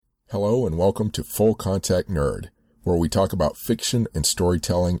Hello and welcome to Full Contact Nerd, where we talk about fiction and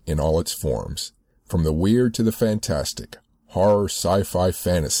storytelling in all its forms. From the weird to the fantastic, horror, sci-fi,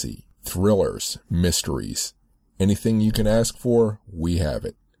 fantasy, thrillers, mysteries. Anything you can ask for, we have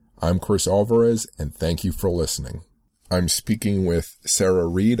it. I'm Chris Alvarez, and thank you for listening. I'm speaking with Sarah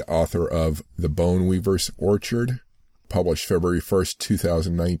Reed, author of The Bone Weaver's Orchard, published February 1st,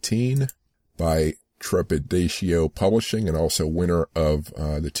 2019 by Trepidatio Publishing, and also winner of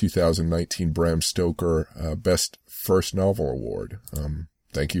the 2019 Bram Stoker Best First Novel Award.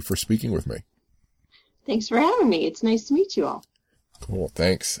 Thank you for speaking with me. Thanks for having me. It's nice to meet you all. Cool,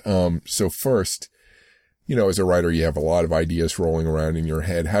 thanks. So first, you know, as a writer, you have a lot of ideas rolling around in your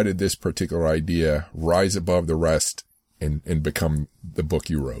head. How did this particular idea rise above the rest and become the book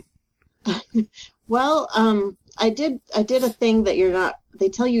you wrote? Well, I did a thing that they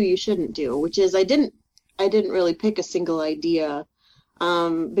tell you shouldn't do, which is I didn't really pick a single idea,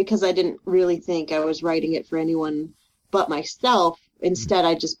 because I didn't really think I was writing it for anyone but myself. Instead,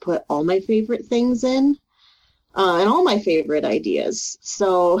 I just put all my favorite things in, and all my favorite ideas.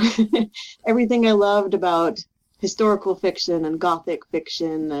 So everything I loved about historical fiction and Gothic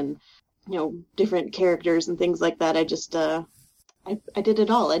fiction and, you know, different characters and things like that, I just, I did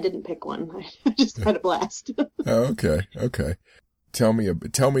it all. I didn't pick one. I just had a blast. Oh, okay. Tell me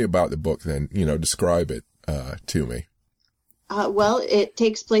about the book then. You know, describe it to me. Well, it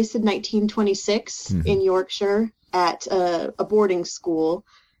takes place in 1926 in Yorkshire at a boarding school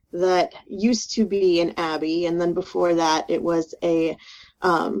that used to be an abbey, and then before that, it was a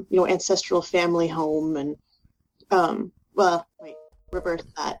ancestral family home. And reverse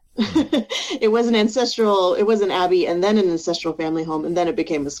that. It was an abbey and then an ancestral family home, and then it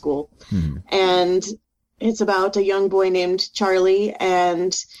became a school. And it's about a young boy named Charlie,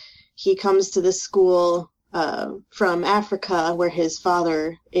 and he comes to this school from Africa, where his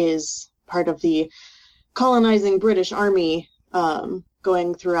father is part of the colonizing British Army,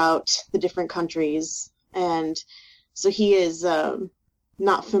 going throughout the different countries. And so he is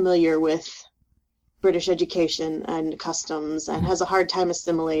not familiar with British education and customs and has a hard time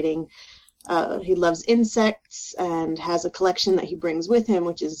assimilating. He loves insects and has a collection that he brings with him,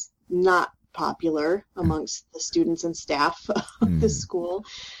 which is not popular amongst the students and staff of the school.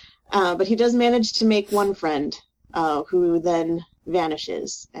 But he does manage to make one friend who then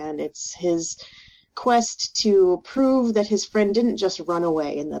vanishes. And it's his quest to prove that his friend didn't just run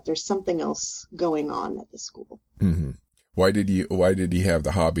away and that there's something else going on at the school. Mm-hmm. Why did he have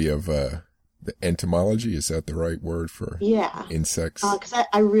the hobby of the entomology? Is that the right word for insects? Because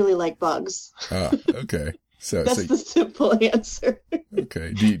I really like bugs. Okay. So that's the simple answer.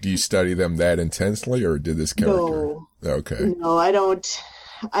 Okay. Do you study them that intensely, or did this character? No. Okay. No, I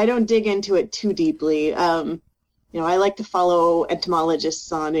don't dig into it too deeply. I like to follow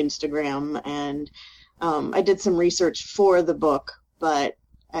entomologists on Instagram, and I did some research for the book, but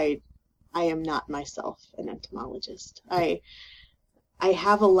I am not myself an entomologist. I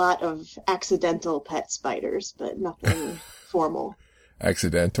have a lot of accidental pet spiders, but nothing formal.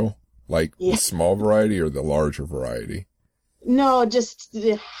 Accidental? Like the small variety or the larger variety? No, just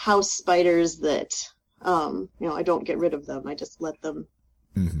the house spiders that, I don't get rid of them. I just let them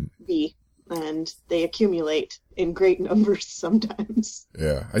be, and they accumulate in great numbers sometimes.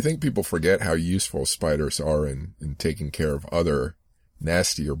 Yeah, I think people forget how useful spiders are in taking care of other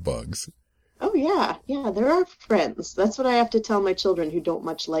nastier bugs. Oh, yeah, they're our friends. That's what I have to tell my children, who don't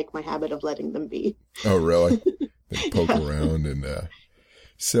much like my habit of letting them be. Oh, really? They poke around and...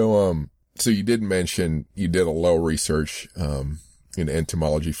 So you did mention you did a little research in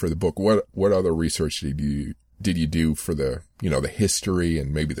entomology for the book. What other research did you do for the history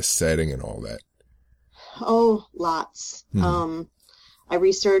and maybe the setting and all that? Oh, lots. I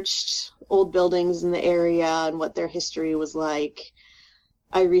researched old buildings in the area and what their history was like.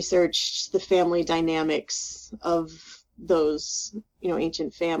 I researched the family dynamics of those,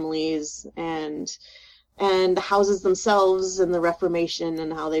 ancient families, and the houses themselves and the Reformation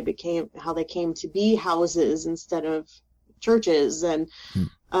and how they came to be houses instead of churches. And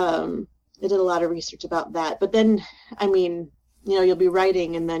I did a lot of research about that. But then, you'll be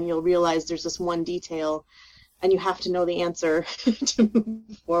writing and then you'll realize there's this one detail and you have to know the answer to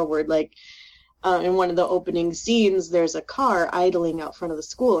move forward. Like in one of the opening scenes, there's a car idling out front of the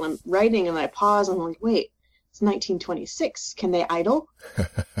school, and I'm writing and I pause and I'm like, wait, it's 1926. Can they idle?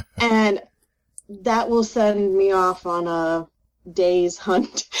 And that will send me off on a day's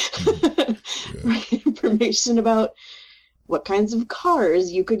hunt for information about what kinds of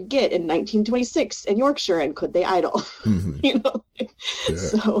cars you could get in 1926 in Yorkshire, and could they idle?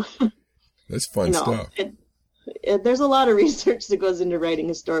 So that's fun stuff. there's a lot of research that goes into writing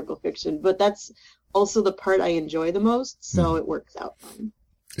historical fiction, but that's also the part I enjoy the most, so it works out fine.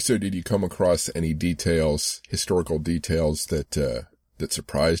 So did you come across any details, historical details that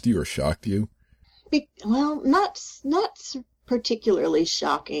surprised you or shocked you? Well, not particularly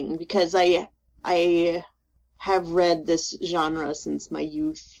shocking, because I have read this genre since my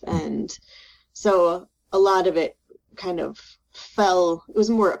youth, and so a lot of it kind of it was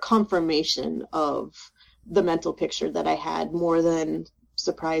more a confirmation of the mental picture that I had more than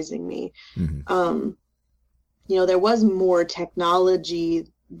surprising me. Mm-hmm. There was more technology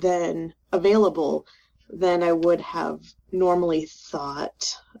than available than I would have normally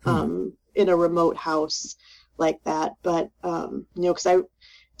thought in a remote house like that. But, because I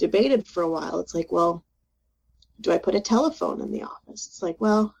debated for a while, it's like, well, do I put a telephone in the office? It's like,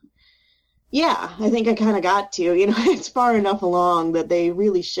 well, yeah, I think I kind of got to, it's far enough along that they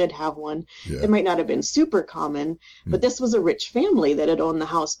really should have one. Yeah. It might not have been super common, but this was a rich family that had owned the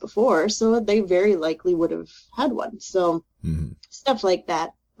house before, so they very likely would have had one. So stuff like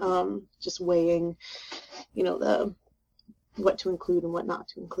that, just weighing, what to include and what not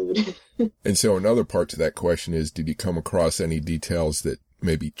to include. And so another part to that question is, did you come across any details that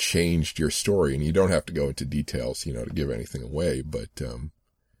maybe changed your story? And you don't have to go into details, to give anything away, but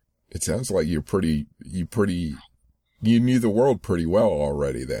it sounds like you knew the world pretty well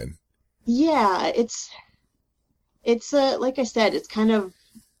already then. Yeah, it's like I said,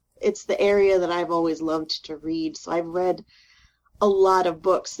 it's the area that I've always loved to read. So I've read a lot of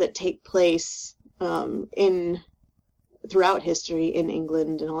books that take place throughout history in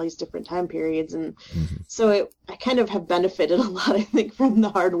England and all these different time periods. And so I kind of have benefited a lot, I think, from the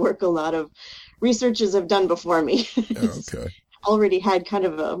hard work a lot of researchers have done before me. Oh, okay. Already had kind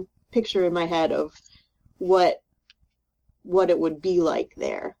of a picture in my head of what it would be like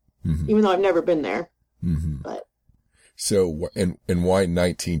there, even though I've never been there. But so, and why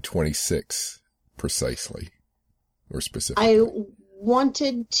 1926 precisely, or specifically? I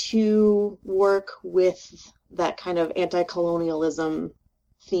wanted to work with that kind of anti-colonialism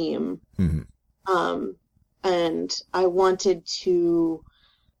theme, and I wanted to,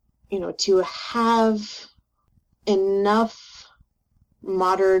 to have enough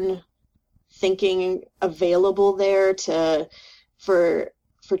modern thinking available there for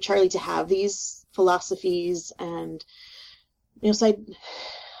Charlie to have these philosophies. And so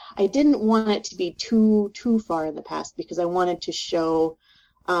I didn't want it to be too far in the past, because I wanted to show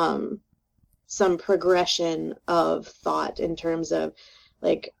some progression of thought in terms of,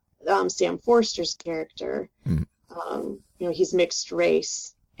 like, Sam Forster's character. He's mixed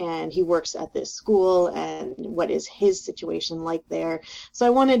race, and he works at this school, and what is his situation like there. So I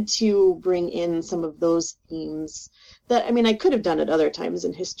wanted to bring in some of those themes that, I could have done at other times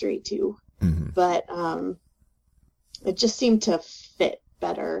in history too, but it just seemed to fit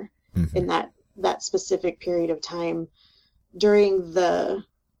better in that specific period of time during the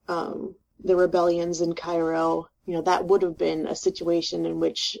rebellions in Cairo. That would have been a situation in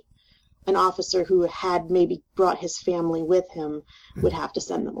which an officer who had maybe brought his family with him would have to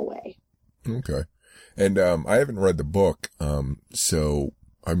send them away. Okay. And I haven't read the book, so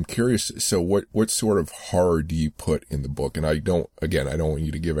I'm curious. So what sort of horror do you put in the book? And I don't want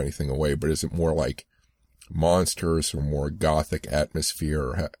you to give anything away, but is it more like monsters or more gothic atmosphere?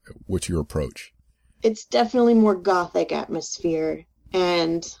 Or what's your approach? It's definitely more gothic atmosphere.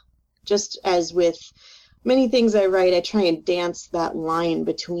 And just as with many things I write, I try and dance that line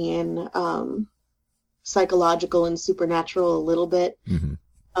between psychological and supernatural a little bit.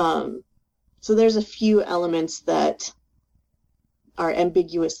 So there's a few elements that are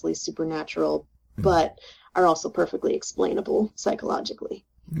ambiguously supernatural, but are also perfectly explainable psychologically.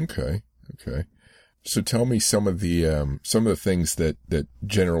 Okay. So tell me some of the things that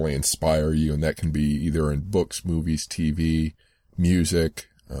generally inspire you, and that can be either in books, movies, TV, music,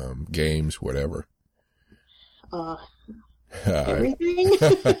 games, whatever. Everything.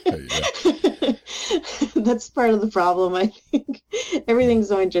 That's part of the problem, I think. Everything's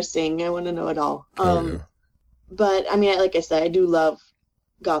so interesting. I want to know it all. But like I said, I do love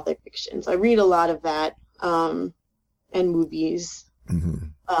Gothic fiction. So I read a lot of that, and movies.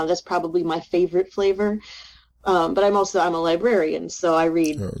 That's probably my favorite flavor. But I'm a librarian, so I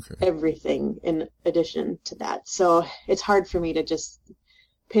read everything in addition to that. So it's hard for me to just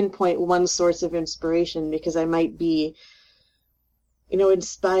pinpoint one source of inspiration, because I might be,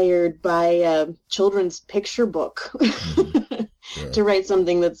 inspired by a children's picture book to write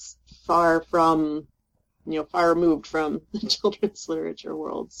something that's far removed from the children's literature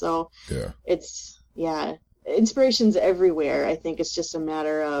world. So inspiration's everywhere. I think it's just a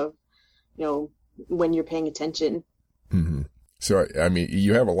matter of, when you're paying attention. Mm-hmm. So, I mean,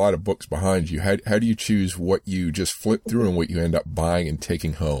 you have a lot of books behind you. How do you choose what you just flip through and what you end up buying and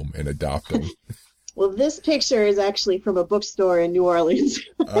taking home and adopting? Well, this picture is actually from a bookstore in New Orleans.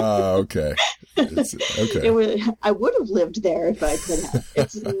 Okay. Okay. I would have lived there if I could have.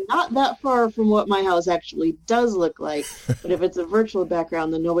 It's not that far from what my house actually does look like, but if it's a virtual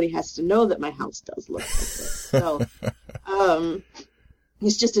background, then nobody has to know that my house does look like this. So,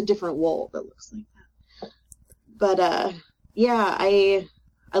 it's just a different wall that looks like that. But, yeah, I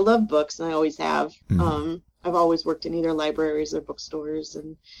love books, and I always have. Mm-hmm. I've always worked in either libraries or bookstores,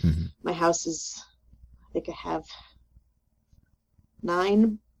 and my house is, I think I have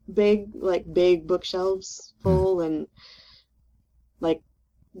 9 big bookshelves full and like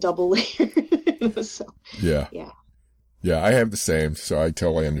double layered. So, yeah. Yeah, I have the same, so I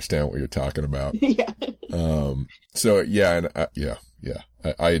totally understand what you're talking about. Yeah. So yeah, and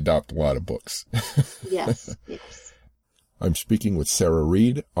I adopt a lot of books. Yes. I'm speaking with Sarah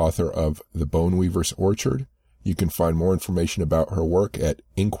Reed, author of The Boneweaver's Orchard. You can find more information about her work at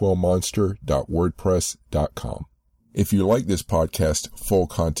inkwellmonster.wordpress.com. If you like this podcast, Full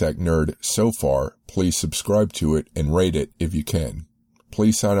Contact Nerd, so far, please subscribe to it and rate it if you can.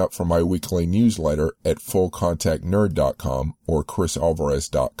 Please sign up for my weekly newsletter at fullcontactnerd.com or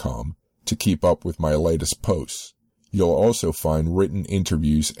chrisalvarez.com to keep up with my latest posts. You'll also find written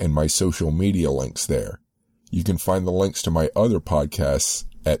interviews and my social media links there. You can find the links to my other podcasts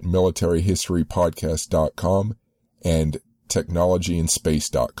at militaryhistorypodcast.com and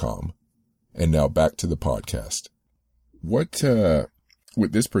technologyandspace.com. And now back to the podcast. What,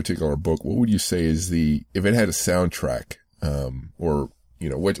 with this particular book, what would you say is if it had a soundtrack, or,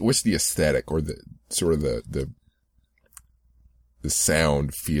 what's the aesthetic or the sort of the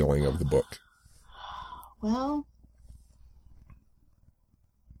sound feeling of the book? Well,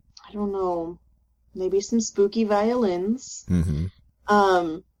 I don't know. Maybe some spooky violins. Mm-hmm.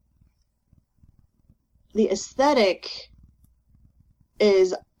 The aesthetic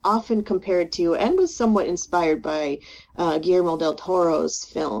is often compared to and was somewhat inspired by Guillermo del Toro's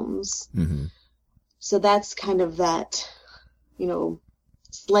films. Mm-hmm. So that's kind of that,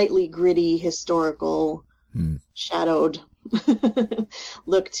 slightly gritty, historical, shadowed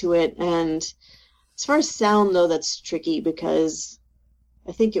look to it. And as far as sound, though, that's tricky because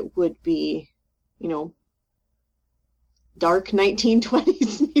I think it would be, dark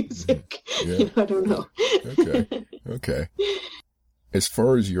 1920s music. Yeah. I don't know. Okay. As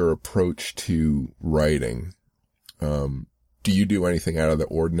far as your approach to writing, do you do anything out of the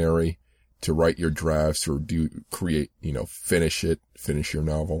ordinary to write your drafts, or do you create, finish your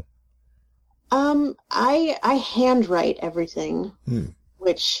novel? I handwrite everything,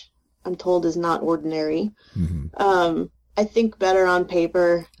 which I'm told is not ordinary. Mm-hmm. I think better on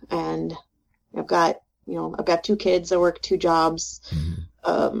paper, and I've got 2 kids. I work 2 jobs,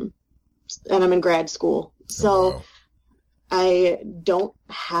 and I'm in grad school. So wow. I don't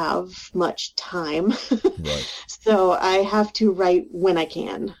have much time. Right. So I have to write when I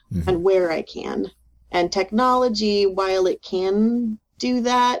can and where I can. And technology, while it can do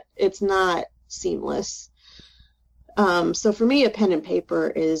that, it's not seamless. So for me, a pen and paper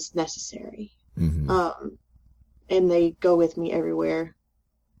is necessary. Mm-hmm. And they go with me everywhere,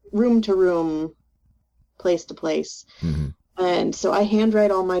 room to room, place to place. Mm-hmm. And so I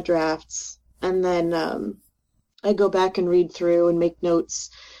handwrite all my drafts, and then I go back and read through and make notes,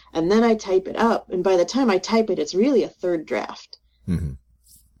 and then I type it up. And by the time I type it, it's really a 3rd draft.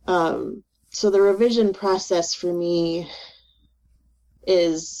 Mm-hmm. So the revision process for me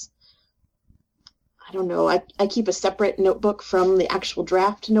is, I don't know, I keep a separate notebook from the actual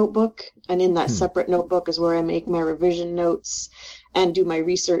draft notebook, and in that separate notebook is where I make my revision notes and do my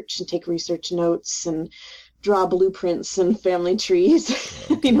research and take research notes and draw blueprints and family trees,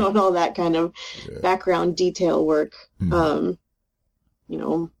 okay. And all that kind of background detail work. Mm-hmm.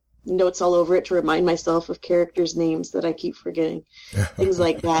 Notes all over it to remind myself of characters' names that I keep forgetting, things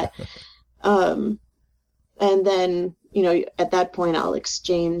like that. And then, at that point I'll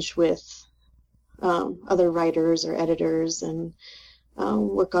exchange with other writers or editors and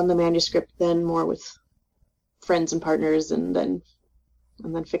work on the manuscript then more with friends and partners, and then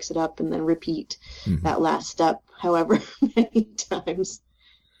fix it up and then repeat that last step however many times.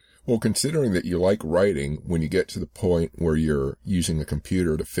 Well, considering that you like writing, when you get to the point where you're using the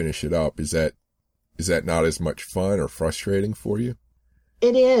computer to finish it up, is that not as much fun or frustrating for you?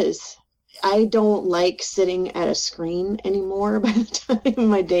 It is. I don't like sitting at a screen anymore by the time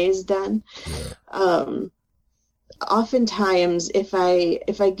my day is done. Yeah. Oftentimes, if I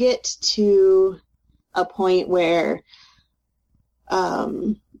get to a point where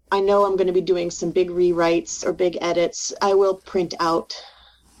I know I'm going to be doing some big rewrites or big edits, I will print out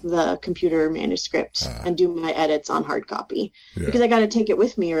the computer manuscript and do my edits on hard copy because I got to take it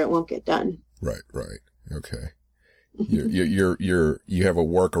with me or it won't get done. Right. Okay. You have a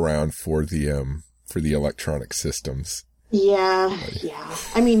workaround for the electronic systems. Yeah.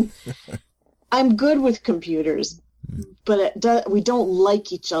 I mean, I'm good with computers, but we don't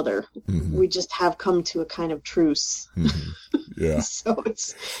like each other. Mm-hmm. We just have come to a kind of truce. Mm-hmm. Yeah. So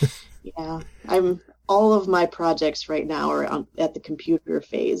all of my projects right now are at the computer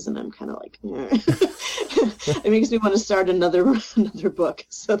phase, and I'm kind of like, it makes me want to start another book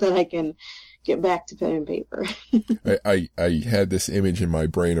so that I can get back to pen and paper. I had this image in my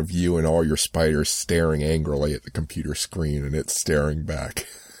brain of you and all your spiders staring angrily at the computer screen, and it's staring back.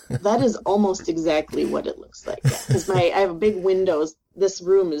 That is almost exactly what it looks like. Because I have a big windows. This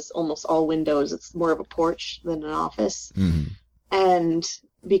room is almost all windows. It's more of a porch than an office. Mm-hmm. And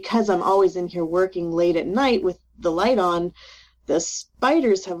because I'm always in here working late at night with the light on, the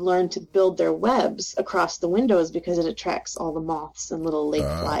spiders have learned to build their webs across the windows because it attracts all the moths and little lake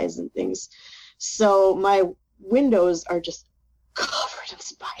flies and things. So my windows are just covered in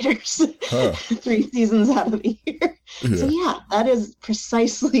spiders 3 seasons out of the year. Yeah. So yeah, that is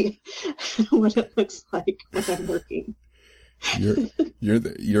precisely what it looks like when I'm working. You're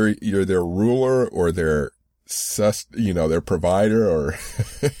their ruler or their their provider, or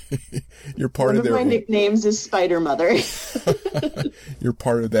you're part of their. One of my nicknames is Spider Mother. You're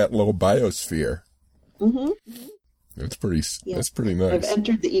part of that little biosphere. Mm-hmm. That's pretty nice. I've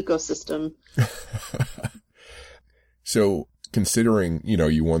entered the ecosystem. So, considering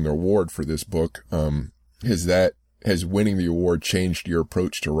you won the award for this book, has winning the award changed your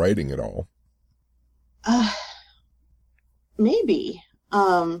approach to writing at all? Maybe.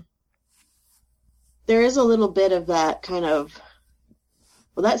 There is a little bit of that kind of,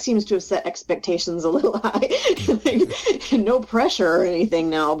 well, that seems to have set expectations a little high. Like, no pressure or anything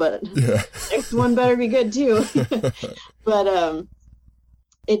now, but next one better be good too. But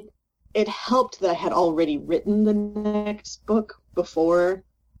it helped that I had already written the next book before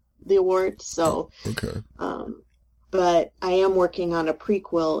the award. So, but I am working on a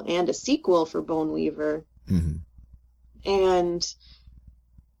prequel and a sequel for Bone Weaver. Mm-hmm. And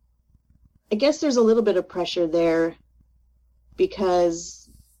I guess there's a little bit of pressure there because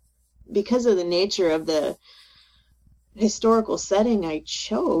of the nature of the historical setting I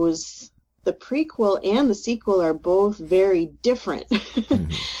chose. The prequel and the sequel are both very different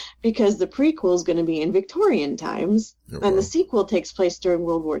because the prequel is going to be in Victorian times and the sequel takes place during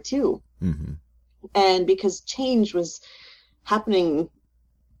World War II. Mm-hmm. And because change was happening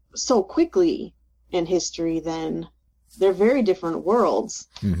so quickly in history then, they're very different worlds.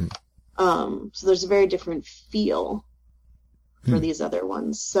 Mm-hmm. So there's a very different feel for these other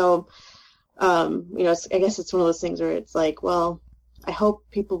ones. So, I guess it's one of those things where it's like, well, I hope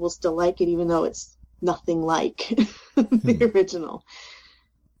people will still like it, even though it's nothing like the original.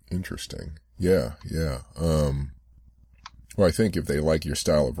 Interesting. Yeah. Well, I think if they like your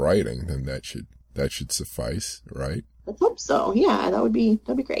style of writing, then that should suffice, right? I hope so. Yeah, that'd be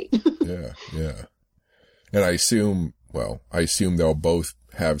great. Yeah. And I assume they'll both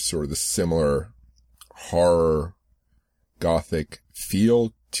have sort of the similar horror gothic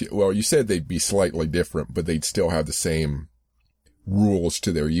feel well, you said they'd be slightly different, but they'd still have the same rules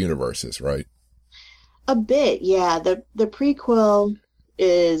to their universes, right? A bit, yeah. The prequel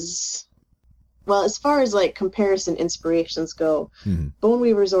is, well, as far as like comparison inspirations go, Bone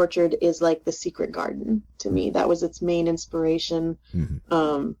Weaver's Orchard is like The Secret Garden to me. That was its main inspiration.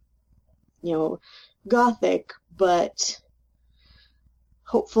 Gothic, but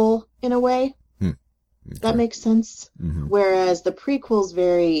hopeful in a way. Okay. That makes sense. Mm-hmm. Whereas the prequel's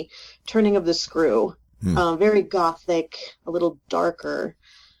very Turning of the Screw, very gothic, a little darker.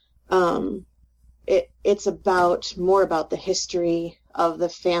 It's more about the history of the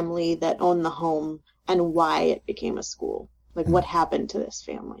family that owned the home and why it became a school. Like what happened to this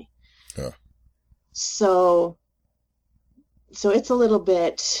family. Yeah. So it's a little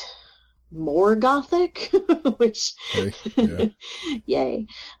bit more gothic, which yay.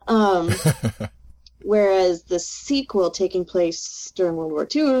 Whereas the sequel taking place during World War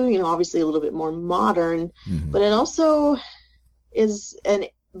II, obviously a little bit more modern, but it also is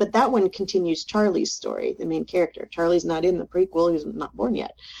but that one continues Charlie's story, the main character. Charlie's not in the prequel, he's not born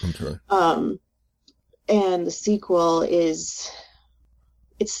yet. Okay. And the sequel it's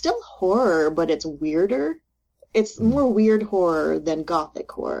still horror, but it's weirder. It's more weird horror than gothic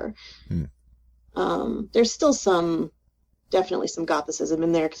horror. There's still definitely some gothicism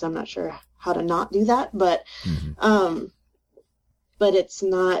in there because I'm not sure how to not do that, but but it's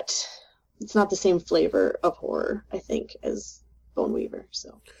not the same flavor of horror, I think, as Bone Weaver.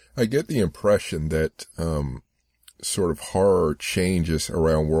 So I get the impression that sort of horror changes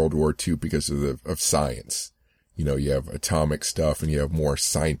around World War II because of science. You know, you have atomic stuff and you have more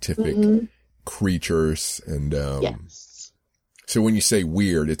scientific creatures. And yes. So when you say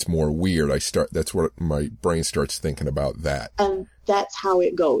weird, it's more weird. That's what my brain starts thinking about that. And that's how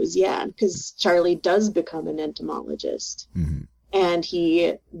it goes, yeah, because Charlie does become an entomologist. Mm-hmm. And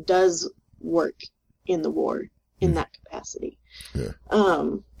he does work in the war in that capacity. Yeah.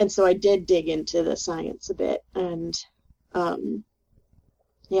 And so I did dig into the science a bit, and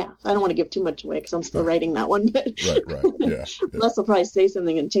yeah, I don't want to give too much away because I'm still writing that one. But right, yeah. Les will probably say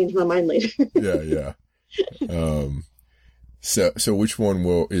something and change my mind later. yeah. So which one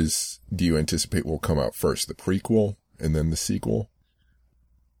do you anticipate will come out first, the prequel and then the sequel?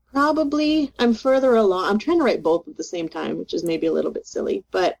 Probably. I'm further along. I'm trying to write both at the same time, which is maybe a little bit silly,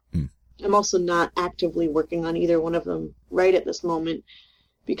 but I'm also not actively working on either one of them right at this moment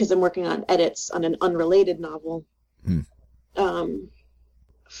because I'm working on edits on an unrelated novel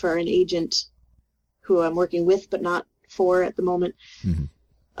for an agent who I'm working with but not for at the moment. Mm-hmm.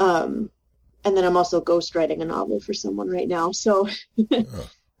 And then I'm also ghostwriting a novel for someone right now. So,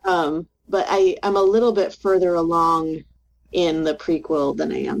 but I'm a little bit further along in the prequel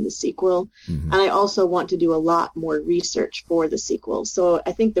than I am the sequel. Mm-hmm. And I also want to do a lot more research for the sequel. So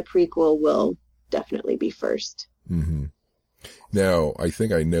I think the prequel will definitely be first. Mm-hmm. Now, I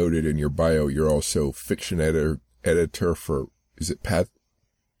think I noted in your bio, you're also fiction editor for, is it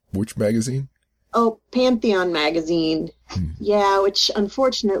which magazine? Oh, Pantheon magazine. Mm-hmm. Yeah, which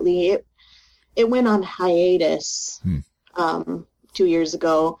unfortunately it went on hiatus 2 years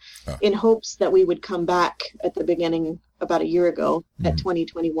ago in hopes that we would come back at the beginning about a year ago at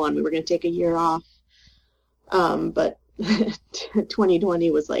 2021. We were going to take a year off. But 2020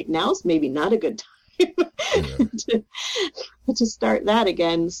 was like, now's maybe not a good time to start that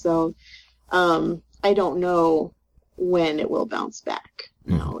again. So I don't know when it will bounce back.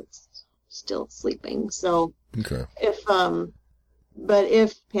 No, it's still sleeping. So if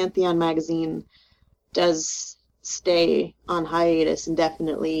Pantheon magazine does stay on hiatus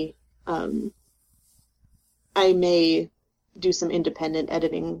indefinitely, I may do some independent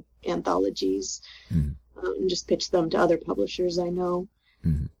editing anthologies and just pitch them to other publishers I know.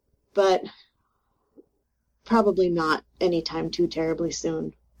 Mm-hmm. But probably not anytime too terribly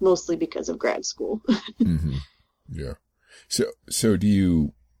soon, mostly because of grad school. Mm-hmm. Yeah. So do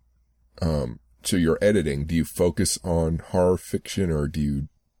you, so your editing, do you focus on horror fiction or do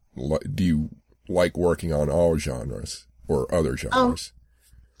you like working on all genres or other genres?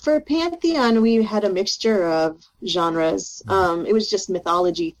 For Pantheon, we had a mixture of genres. It was just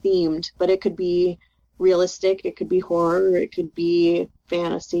mythology themed, but it could be realistic, it could be horror, it could be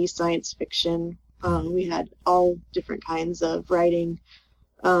fantasy, science fiction. We had all different kinds of writing.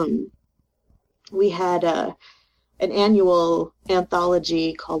 We had an annual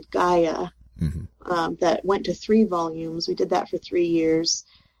anthology called Gaia that went to 3 volumes. We did that for 3 years.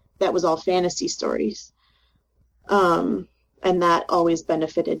 That was all fantasy stories. And that always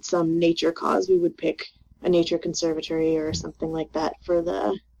benefited some nature cause. We would pick a nature conservatory or something like that for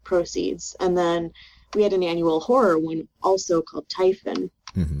the proceeds. And then we had an annual horror one also called Typhon.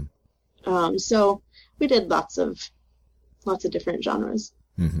 Mm-hmm. So we did lots of different genres.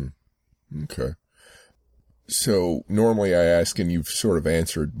 Mm-hmm. Okay. So normally I ask, and you've sort of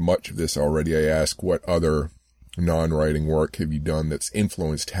answered much of this already, I ask what other non-writing work have you done that's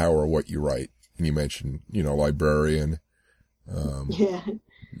influenced how or what you write? And you mentioned, librarian.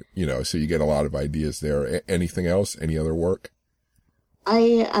 So you get a lot of ideas there. Anything else? Any other work?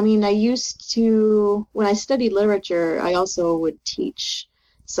 I mean, I used to, when I studied literature, I also would teach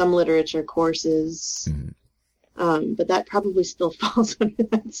some literature courses. Mm-hmm. But that probably still falls under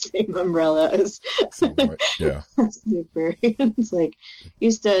that same umbrella as librarian. It's like,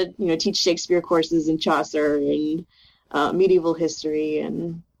 used to, teach Shakespeare courses and Chaucer and medieval history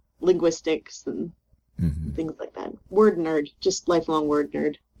and linguistics and things like that. Word nerd, just lifelong word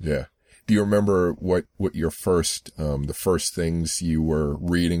nerd. Yeah. Do you remember what your first, the first things you were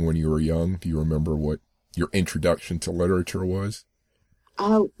reading when you were young? Do you remember what your introduction to literature was?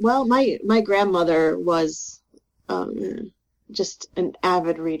 Well, my grandmother was just an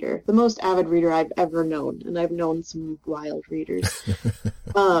avid reader, the most avid reader I've ever known, and I've known some wild readers.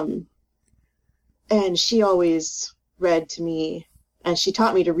 And she always read to me, and she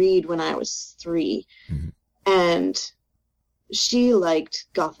taught me to read when I was 3. Mm-hmm. And she liked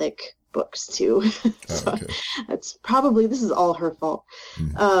Gothic books too. So this is all her fault.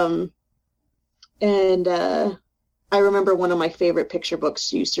 Mm-hmm. I remember one of my favorite picture books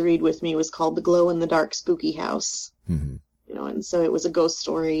she used to read with me was called The Glow in the Dark Spooky House. Mm-hmm. You know, and so it was a ghost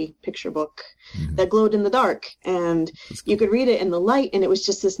story picture book Mm-hmm. that glowed in the dark, and That's you cool. could read it in the light, and it was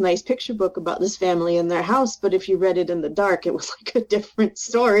just this nice picture book about this family and their house. But if you read it in the dark, it was like a different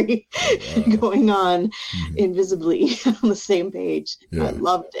story Wow. going on Mhm. invisibly on the same page. Yeah. I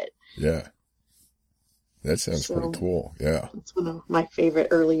loved it. Yeah. That sounds So- pretty cool. Yeah. It's one of my favorite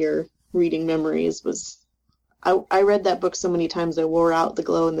earlier reading memories. Was I read that book so many times I wore out the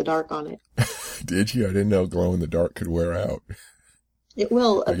glow in the dark on it. Did you? I didn't know glow in the dark could wear out. It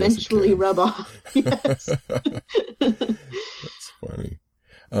will I guess it eventually can. rub off. Yes. That's funny.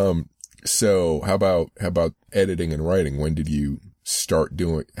 So how about editing and writing? When did you start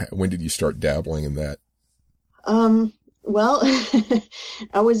dabbling in that? Well,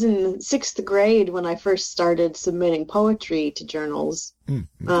 I was in 6th grade when I first started submitting poetry to journals,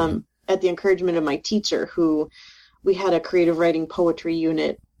 Okay. at the encouragement of my teacher, who we had a creative writing poetry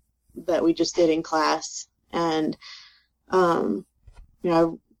unit that we just did in class. And,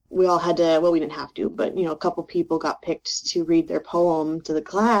 we all had to, well, we didn't have to, but, a couple people got picked to read their poem to the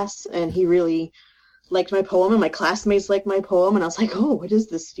class, and he really liked my poem, and my classmates liked my poem, and I was like, oh, what is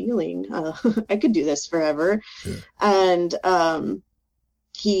this feeling? I could do this forever. Yeah. And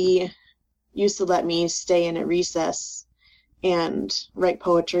he used to let me stay in at recess and write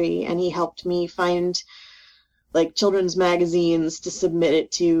poetry, and he helped me find like children's magazines to submit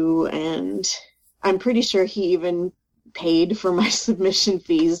it to, and I'm pretty sure he even paid for my submission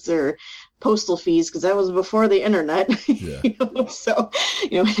fees or postal fees, because that was before the internet. Yeah. So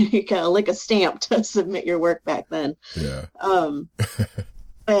you kind of lick a stamp to submit your work back then. Yeah.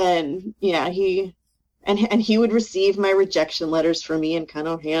 And yeah, he would receive my rejection letters for me and kind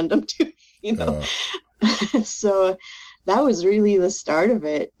of hand them to me, So that was really the start of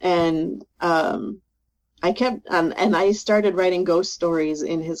it. And I kept and I started writing ghost stories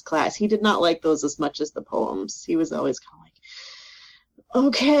in his class. He did not like those as much as the poems. He was always kind of like,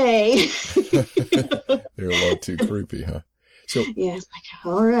 okay. They're a little too creepy, huh? So Yeah, it's like,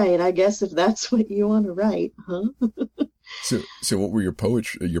 all right, I guess if that's what you want to write, huh? so what were your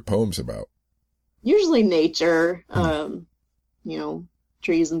poems about? Usually nature,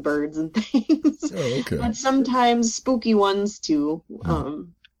 trees and birds and things. Oh, okay. But sometimes spooky ones too.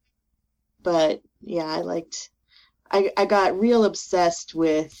 But yeah, I got real obsessed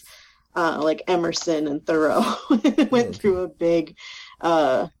with like Emerson and Thoreau. Went through a big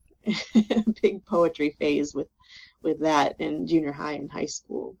big poetry phase with that in junior high and high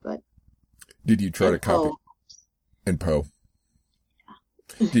school. But Did you try to copy Poe?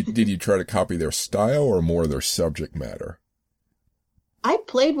 Did you try to copy their style or more their subject matter? I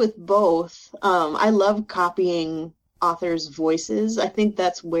played with both. I love copying authors' voices. I think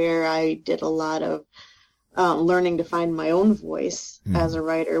that's where I did a lot of learning to find my own voice as a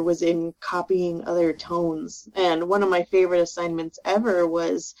writer, was in copying other tones. And one of my favorite assignments ever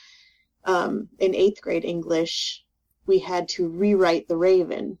was in 8th grade English, we had to rewrite The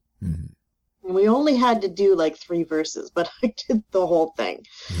Raven. Mm-hmm. And we only had to do like 3 verses, but I did the whole thing.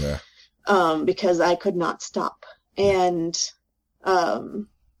 Yeah. Because I could not stop. And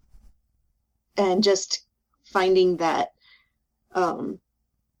just finding that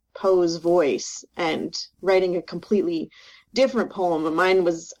Poe's voice and writing a completely different poem. Mine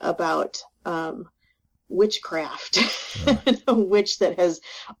was about witchcraft, a witch that has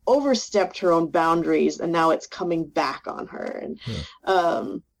overstepped her own boundaries, and now it's coming back on her.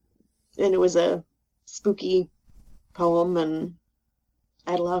 And it was a spooky poem, and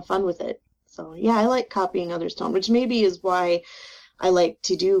I had a lot of fun with it. So yeah, I like copying others' tone, which maybe is why I like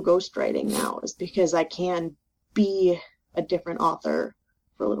to do ghostwriting now, is because I can be a different author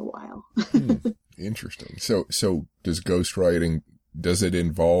for a little while. Interesting. So does ghostwriting, does it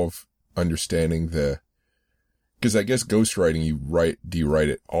involve understanding because I guess ghostwriting, do you write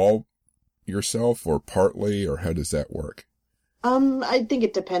it all yourself or partly, or how does that work? I think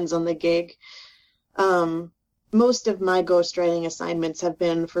it depends on the gig. Most of my ghostwriting assignments have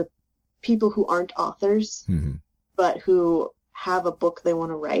been for people who aren't authors, but who have a book they want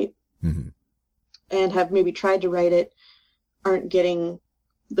to write and have maybe tried to write it, aren't getting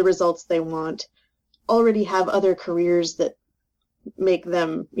the results they want, already have other careers that make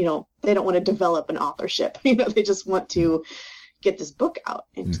them, they don't want to develop an authorship. They just want to get this book out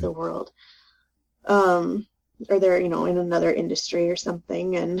into the world. Or they're, in another industry or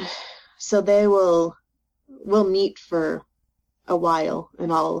something. And so they we'll meet for a while,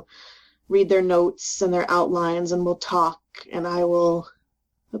 and I'll read their notes and their outlines, and we'll talk, and I will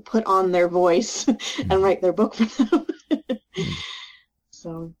put on their voice and write their book for them.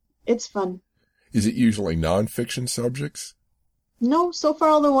 So it's fun. Is it usually nonfiction subjects? No, so far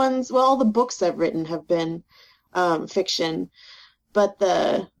all the books I've written have been fiction, but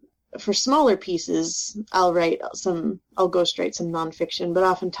for smaller pieces, I'll ghostwrite some nonfiction, but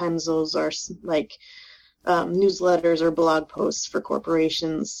oftentimes those are like newsletters or blog posts for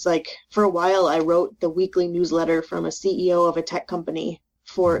corporations. Like for a while, I wrote the weekly newsletter from a CEO of a tech company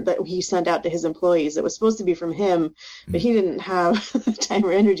that he sent out to his employees. It was supposed to be from him, but he didn't have the time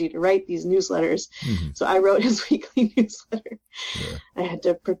or energy to write these newsletters. So I wrote his weekly newsletter. Yeah. I had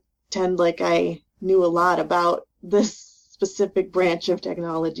to pretend like I knew a lot about this specific branch of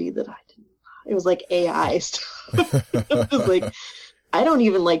technology that I didn't. It was like AI stuff. It was like, I don't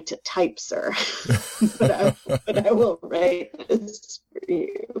even like to type, sir, but I will write this for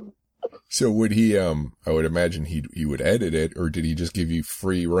you. So would he, I would imagine he would edit it, or did he just give you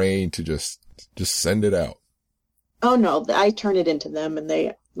free reign to just send it out? Oh no, I turn it into them,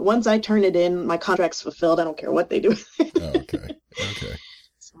 and once I turn it in, my contract's fulfilled. I don't care what they do. Oh, okay.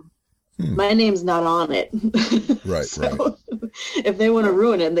 So, my name's not on it. Right, right. If they want to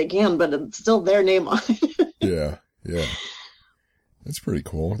ruin it, they can, but it's still their name on it. Yeah. That's pretty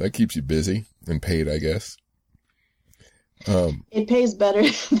cool. That keeps you busy and paid, I guess. It pays better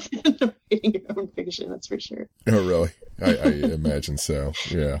than reading your own fiction, that's for sure. Oh, really? I imagine so.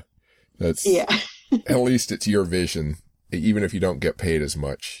 Yeah. Yeah. At least it's your vision. Even if you don't get paid as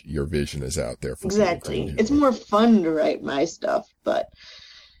much, your vision is out there for exactly. people to it's more fun to write my stuff, but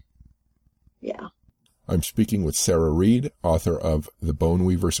yeah. I'm speaking with Sarah Reed, author of The Bone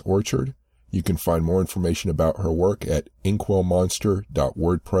Weaver's Orchard. You can find more information about her work at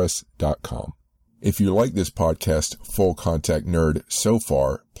inkwellmonster.wordpress.com. If you like this podcast, Full Contact Nerd, so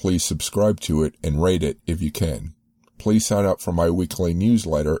far, please subscribe to it and rate it if you can. Please sign up for my weekly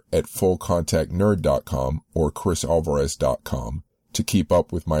newsletter at fullcontactnerd.com or chrisalvarez.com to keep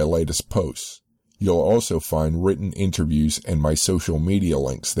up with my latest posts. You'll also find written interviews and my social media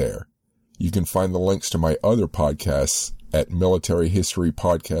links there. You can find the links to my other podcasts at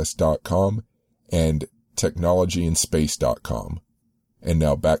militaryhistorypodcast.com and technologyandspace.com. And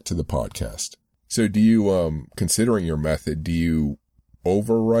now back to the podcast. So do you, considering your method, do you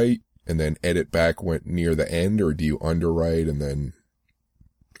overwrite and then edit back near the end, or do you underwrite and then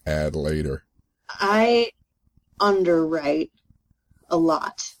add later? I underwrite a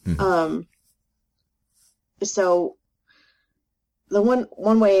lot. So the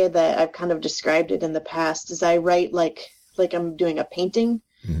one way that I've kind of described it in the past is I write like I'm doing a painting,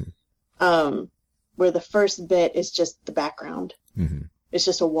 where the first bit is just the background. It's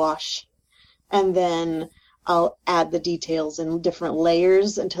just a wash. And then I'll add the details in different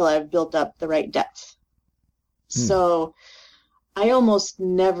layers until I've built up the right depth. So I almost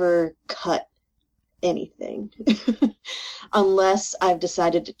never cut anything unless I've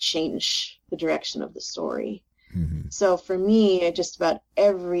decided to change the direction of the story. So for me, just about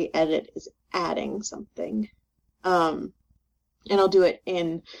every edit is adding something. And I'll do it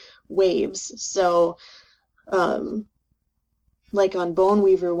in waves. So, like on Bone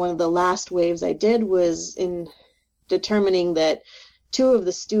Weaver, one of the last waves I did was in determining that two of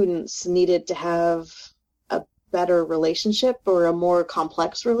the students needed to have a better relationship or a more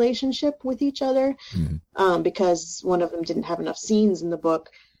complex relationship with each other, because one of them didn't have enough scenes in the book.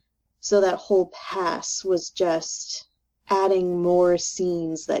 So that whole pass was just adding more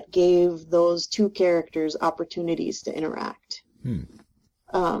scenes that gave those two characters opportunities to interact.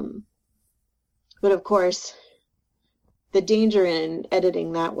 But of course, the danger in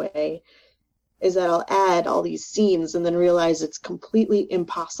editing that way is that I'll add all these scenes and then realize it's completely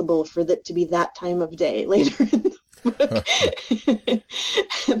impossible for it to be that time of day later in the book.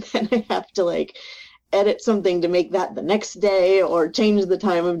 And then I have to edit something to make that the next day, or change the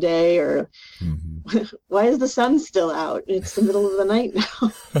time of day, or why is the sun still out? It's the middle of the night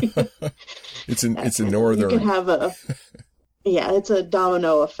now. It's a northern. You can have it's a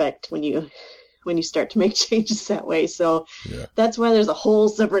domino effect when you start to make changes that way. So that's why there's a whole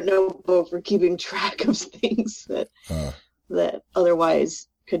separate notebook for keeping track of things that otherwise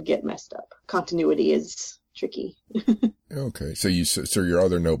could get messed up. Continuity is tricky. Okay. So your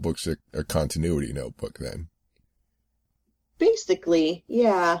other notebook's a continuity notebook then? Basically,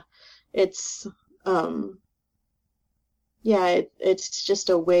 yeah. It's, it's just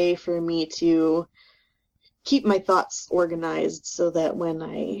a way for me to keep my thoughts organized so that when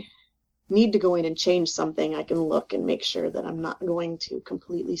I need to go in and change something, I can look and make sure that I'm not going to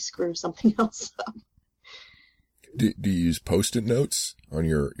completely screw something else up. Do you use Post-it notes on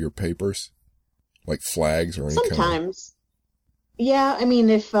your papers? Like flags or anything? Sometimes. Yeah, I mean,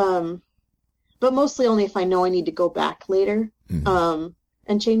 but mostly only if I know I need to go back later, and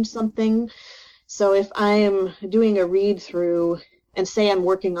change something. So if I'm doing a read through and say I'm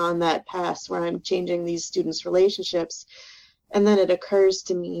working on that past where I'm changing these students' relationships, and then it occurs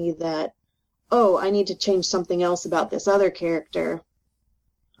to me that, oh, I need to change something else about this other character,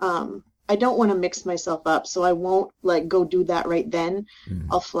 I don't want to mix myself up, so I won't like go do that right then.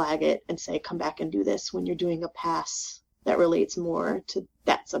 I'll flag it and say, come back and do this when you're doing a pass that relates more to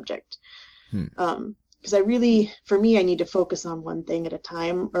that subject. Because I really, for me, I need to focus on one thing at a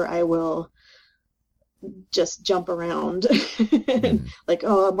time, or I will just jump around. Like,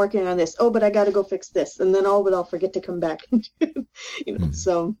 oh, I'm working on this. Oh, but I got to go fix this. And then, oh, but I'll forget to come back.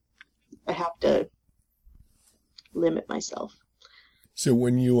 So I have to limit myself. So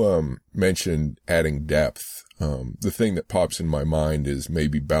when you mentioned adding depth, the thing that pops in my mind is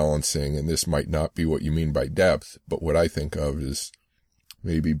maybe balancing, and this might not be what you mean by depth, but what I think of is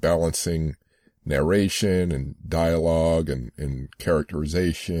maybe balancing narration and dialogue and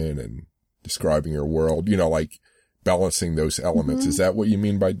characterization and describing your world, like balancing those elements. Is that what you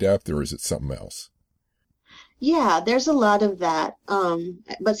mean by depth, or is it something else? Yeah, there's a lot of that.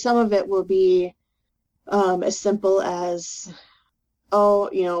 But some of it will be as simple as,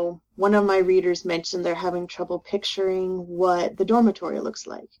 one of my readers mentioned they're having trouble picturing what the dormitory looks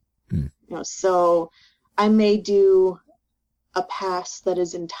like. So I may do a pass that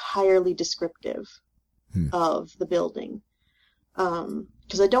is entirely descriptive of the building.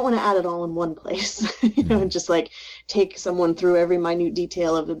 Because I don't want to add it all in one place, and just like take someone through every minute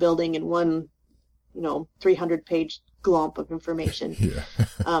detail of the building in one, 300-page glomp of information. Yeah.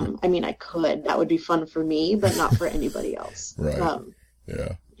 I mean, I could. That would be fun for me, but not for anybody else. Right.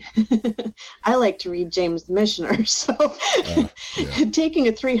 Yeah. I like to read James the Missioner, so taking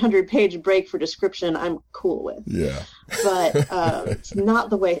a 300-page break for description, I'm cool with. Yeah. But it's not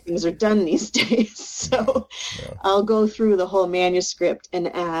the way things are done these days. So I'll go through the whole manuscript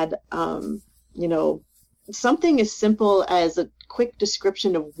and add, something as simple as a quick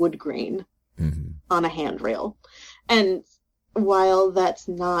description of wood grain on a handrail. And while that's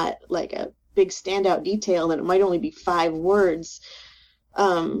not like a big standout detail, and it might only be 5 words,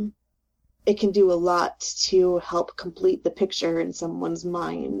 it can do a lot to help complete the picture in someone's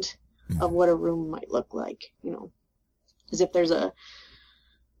mind of what a room might look like, As if there's a,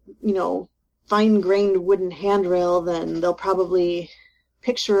 fine-grained wooden handrail, then they'll probably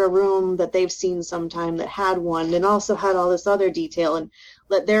picture a room that they've seen sometime that had one and also had all this other detail, and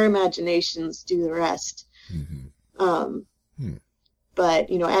let their imaginations do the rest.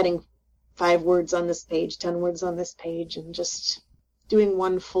 But, adding 5 words on this page, 10 words on this page, and just doing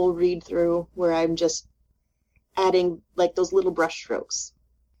one full read through where I'm just adding like those little brush strokes.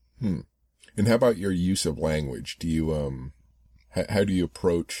 And how about your use of language? Do you, how do you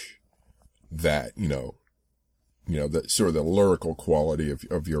approach that, the sort of the lyrical quality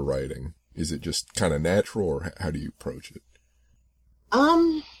of your writing? Is it just kind of natural, or how do you approach it?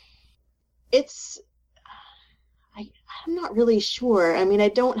 I'm not really sure. I mean, I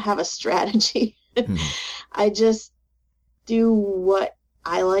don't have a strategy. I just do what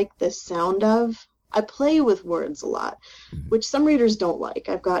I like the sound of. I play with words a lot, which some readers don't like.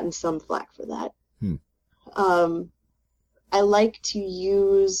 I've gotten some flack for that. I like to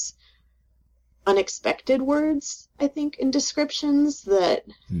use unexpected words, I think, in descriptions that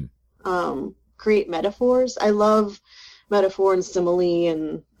create metaphors. I love metaphor and simile,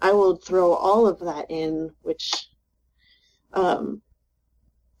 and I will throw all of that in, which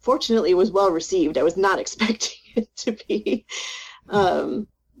fortunately was well received. I was not expecting it to be,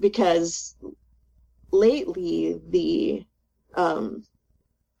 because lately the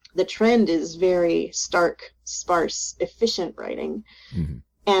trend is very stark, sparse, efficient writing.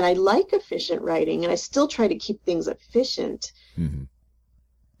 And I like efficient writing, and I still try to keep things efficient,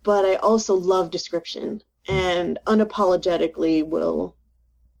 but I also love description and unapologetically will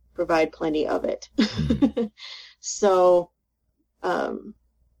provide plenty of it. So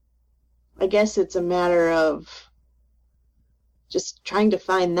I guess it's a matter of just trying to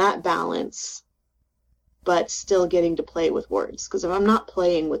find that balance, but still getting to play with words. Because if I'm not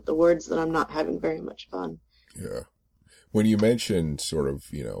playing with the words, then I'm not having very much fun. Yeah. When you mentioned sort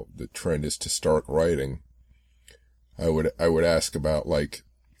of, the trend is to stark writing, I would ask about, like,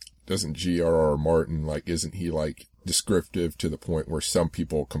 doesn't G.R.R. Martin, like, isn't he, like, descriptive to the point where some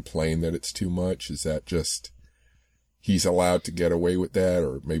people complain that it's too much? Is that just he's allowed to get away with that,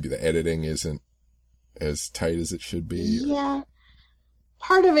 or maybe the editing isn't as tight as it should be? Yeah.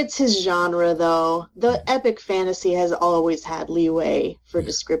 Part of it's his genre, though. The epic fantasy has always had leeway for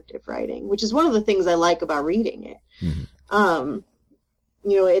descriptive writing, which is one of the things I like about reading it.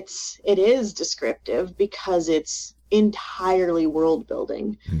 It is descriptive because it's entirely world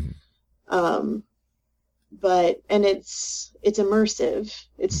building. And it's immersive.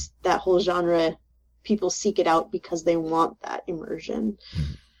 It's that whole genre. People seek it out because they want that immersion.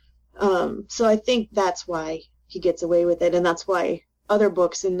 So I think that's why he gets away with it, and that's why other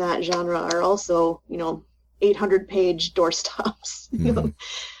books in that genre are also, 800-page doorstops.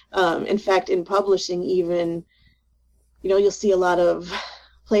 In fact, in publishing, even, you'll see a lot of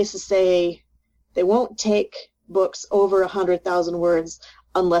places say they won't take books over 100,000 words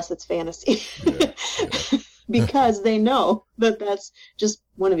unless it's fantasy. Yeah. Because they know that that's just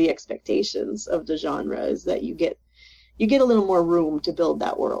one of the expectations of the genre, is that you get a little more room to build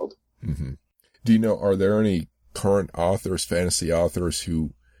that world. Mm-hmm. Do you know, are there any current authors, fantasy authors,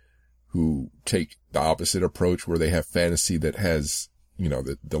 who take the opposite approach, where they have fantasy that has,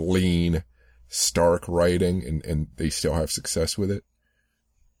 the lean, stark writing, and they still have success with it?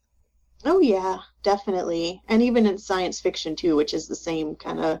 Oh yeah, definitely. And even in science fiction too, which is the same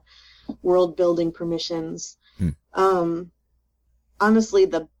kind of world building permissions. Honestly,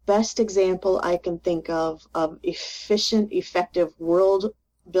 the best example I can think of efficient, effective world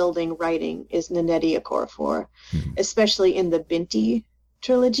building writing is Nnedi Okorafor, especially in the Binti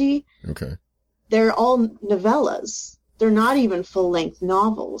trilogy. Okay. They're all novellas. They're not even full-length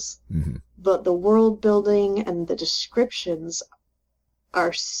novels. Mm-hmm. But the world building and the descriptions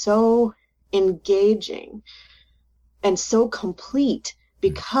are so engaging and so complete,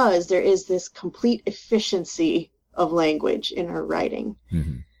 because there is this complete efficiency of language in her writing,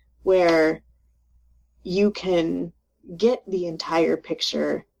 where you can get the entire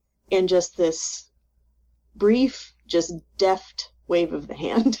picture in just this brief, just deft wave of the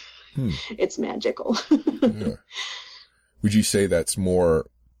hand. It's magical. Yeah. Would you say that's more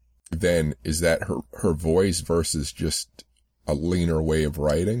than, is that her voice versus just a leaner way of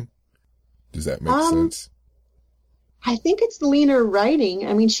writing? Does that make sense? I think it's the leaner writing.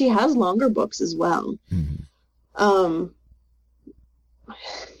 I mean, she has longer books as well.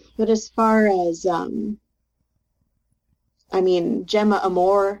 But as far as, Gemma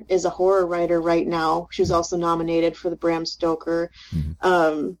Amor is a horror writer right now. She was also nominated for the Bram Stoker.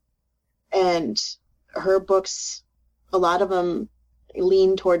 And her books, a lot of them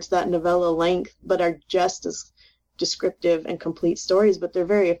lean towards that novella length, but are just as descriptive and complete stories, but they're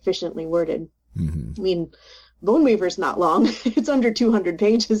very efficiently worded. I mean, Bone Weaver's not long. It's under 200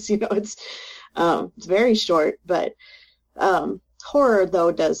 pages. It's very short, but horror,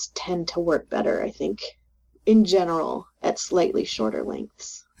 though, does tend to work better, I think, in general, at slightly shorter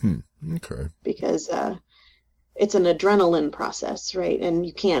lengths. Okay. Because it's an adrenaline process, right? And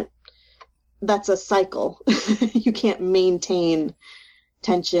that's a cycle. You can't maintain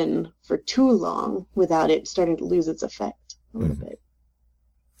tension for too long without it starting to lose its effect a little bit.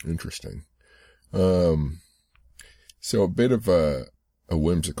 Interesting. So a bit of a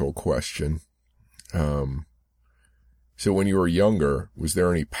whimsical question. So when you were younger, was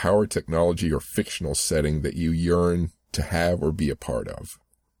there any power technology or fictional setting that you yearn to have or be a part of?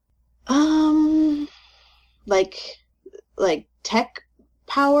 Like tech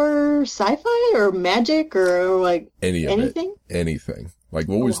power, sci-fi, or magic, or like anything? Anything. Like,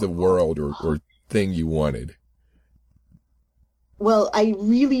 what was the world or thing you wanted? Well, I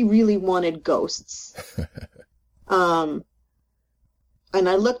really, really wanted ghosts. And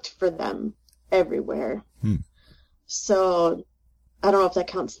I looked for them everywhere. So I don't know if that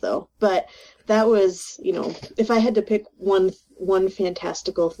counts though, but that was, if I had to pick one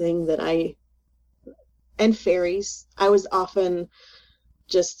fantastical thing and fairies, I was often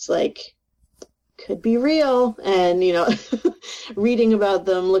just like, could be real, and, reading about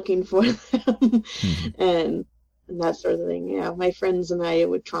them, looking for them, and that sort of thing. Yeah, my friends and I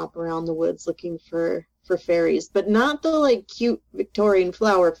would tromp around the woods looking for fairies, but not the cute Victorian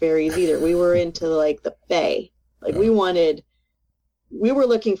flower fairies either. We were into the fae. We were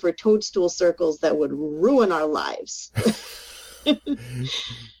looking for toadstool circles that would ruin our lives.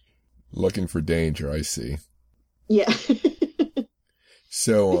 Looking for danger, I see. Yeah.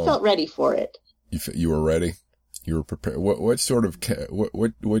 So we felt ready for it. You were ready? You were prepared? What sort of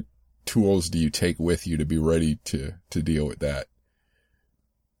what tools do you take with you to be ready to deal with that?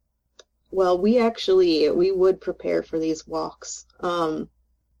 Well, we would prepare for these walks.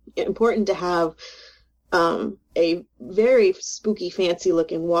 Important to have a very spooky,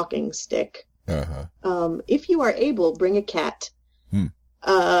 fancy-looking walking stick. If you are able, bring a cat.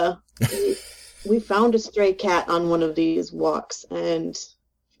 We found a stray cat on one of these walks and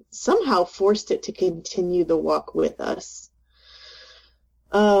somehow forced it to continue the walk with us.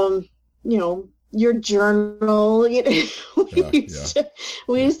 your journal. We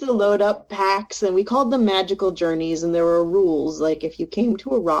used to load up packs, and we called them magical journeys, and there were rules. Like, if you came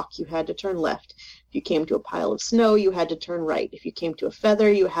to a rock, you had to turn left. If you came to a pile of snow, you had to turn right. If you came to a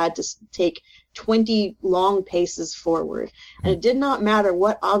feather, you had to take 20 long paces forward. And it did not matter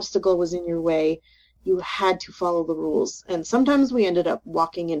what obstacle was in your way, you had to follow the rules. And sometimes we ended up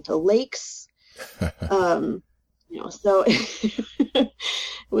walking into lakes. So it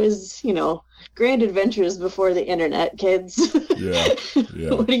was, grand adventures before the internet, kids. Yeah.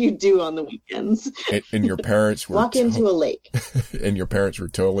 What do you do on the weekends? And your parents were walk into a lake. And your parents were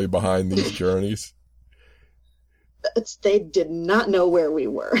totally behind these journeys? They did not know where we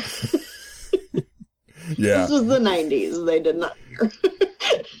were. Yeah. This was the 90s. They did not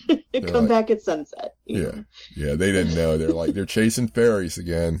come back at sunset. Yeah. Yeah, they didn't know. They're chasing fairies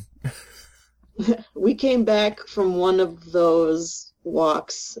again. We came back from one of those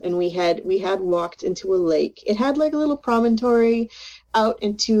walks, and we had walked into a lake. It had like a little promontory out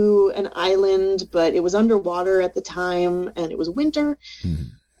into an island, but it was underwater at the time, and it was winter,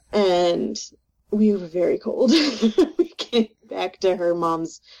 and we were very cold. We came back to her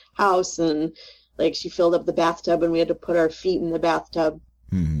mom's house, and like she filled up the bathtub, and we had to put our feet in the bathtub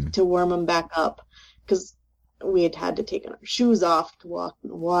to warm them back up, because we had to take our shoes off to walk in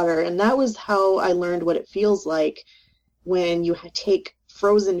the water. And that was how I learned what it feels like when you take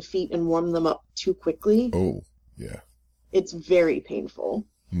frozen feet and warm them up too quickly. Oh, yeah. It's very painful.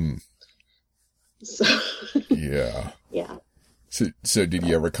 So, yeah. Yeah. So did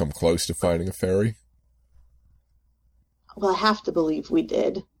you ever come close to finding a fairy? Well, I have to believe we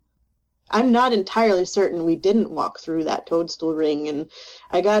did. I'm not entirely certain we didn't walk through that toadstool ring. And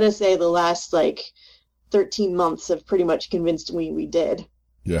I gotta say, the last, 13 months have pretty much convinced me we did.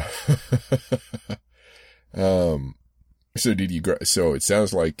 Yeah. So it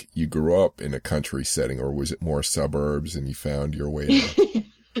sounds like you grew up in a country setting, or was it more suburbs and you found your way to...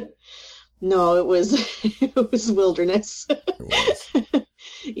 No, it was wilderness. It was.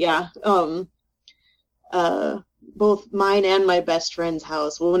 Yeah. Both mine and my best friend's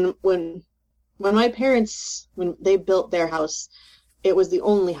house. Well, when my parents, when they built their house, it was the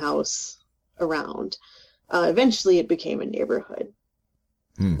only house around. Eventually it became a neighborhood.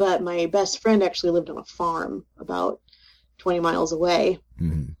 But my best friend actually lived on a farm about 20 miles away.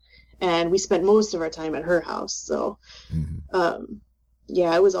 And we spent most of our time at her house. So,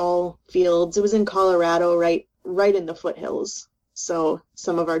 yeah, it was all fields. It was in Colorado, right in the foothills. So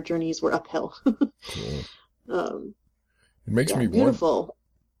some of our journeys were uphill. Cool. It makes me beautiful.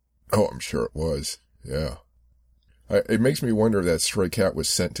 Oh, I'm sure it was. Yeah. It makes me wonder if that stray cat was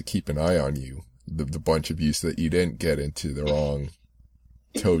sent to keep an eye on you. The bunch of you, so that you didn't get into the wrong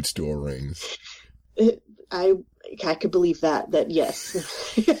toadstool rings. I could believe that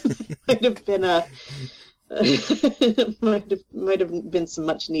yes. might have been might have been some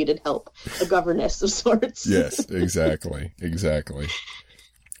much needed help, a governess of sorts. Yes, exactly.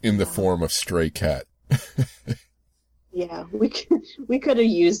 In the form of stray cat. Yeah, we could have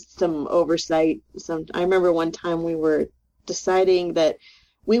used some oversight. I remember one time we were deciding that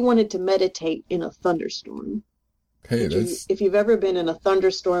we wanted to meditate in a thunderstorm. Hey, if you've ever been in a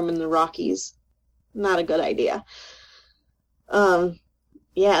thunderstorm in the Rockies, not a good idea.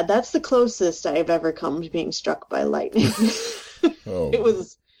 Yeah, that's the closest I've ever come to being struck by lightning. Oh. It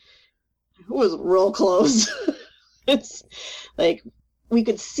was real close. It's like we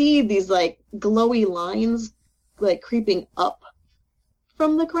could see these glowy lines creeping up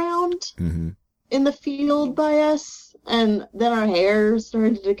from the ground in the field by us. And then our hair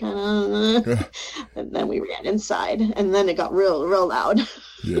started to kind of, and then we ran inside, and then it got real loud.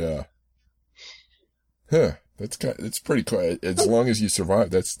 Yeah. Huh. That's pretty cool. As long as you survive,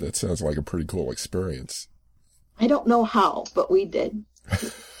 that sounds like a pretty cool experience. I don't know how, but we did.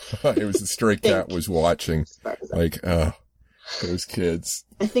 It was the stray cat was watching, those kids.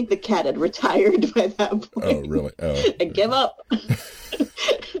 I think the cat had retired by that point. Oh, really? Oh. I give up.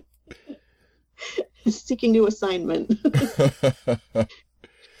 Seeking new assignment.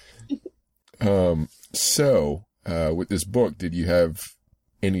 So, with this book, did you have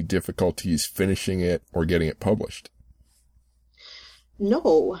any difficulties finishing it or getting it published?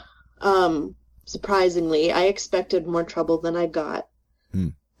 No. Surprisingly, I expected more trouble than I got.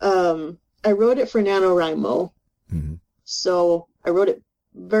 I wrote it for NaNoWriMo, so I wrote it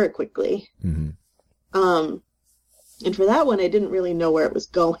very quickly. And for that one, I didn't really know where it was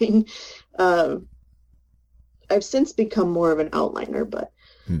going. I've since become more of an outliner, but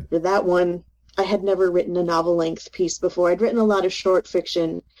for that one, I had never written a novel-length piece before. I'd written a lot of short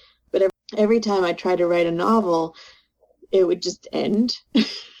fiction, but every time I tried to write a novel, it would just end.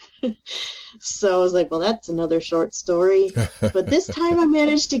 So I was like, well, that's another short story. But this time I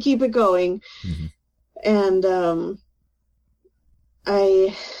managed to keep it going. Mm-hmm. And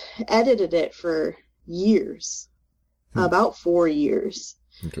I edited it for years, about 4 years.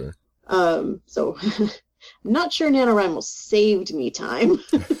 Okay. So I'm not sure NaNoWriMo saved me time.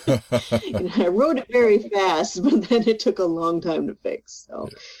 I wrote it very fast, but then it took a long time to fix. So,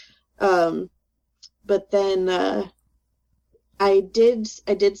 but then I did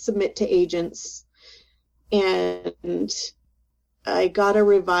submit to agents, and I got a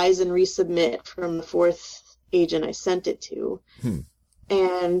revise and resubmit from the 4th agent I sent it to.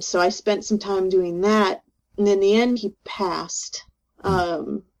 And so I spent some time doing that, and in the end he passed.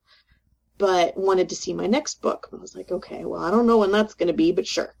 But wanted to see my next book. I was like, okay, well, I don't know when that's going to be, but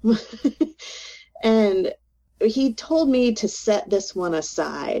sure. And he told me to set this one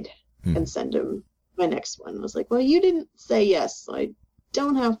aside and send him my next one. I was like, well, you didn't say yes, so I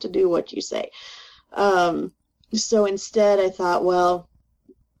don't have to do what you say. So instead I thought, well,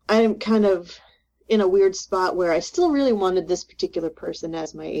 I'm kind of in a weird spot where I still really wanted this particular person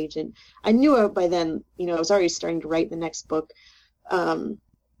as my agent. I knew by then, I was already starting to write the next book.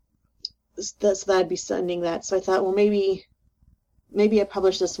 So that I'd be sending that. So I thought, well, maybe I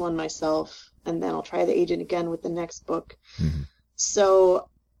publish this one myself, and then I'll try the agent again with the next book. Mm-hmm. So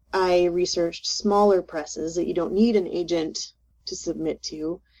I researched smaller presses that you don't need an agent to submit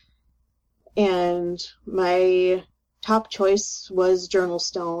to. And my top choice was Journal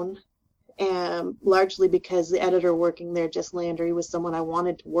Stone, and largely because the editor working there, Jess Landry, was someone I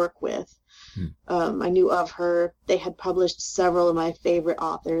wanted to work with. I knew of her. They had published several of my favorite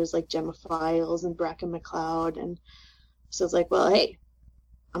authors, like Gemma Files and Bracken McLeod. And so I was like, well, hey,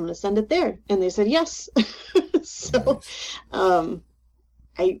 I'm going to send it there. And they said yes. So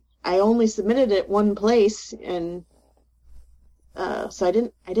I only submitted it one place, and so I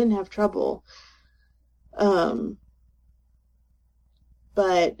didn't have trouble. But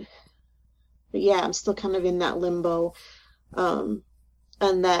yeah, I'm still kind of in that limbo.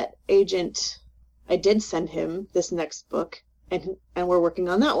 And that agent, I did send him this next book, and we're working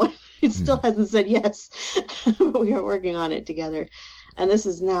on that one. It still hasn't said yes, but we are working on it together. And this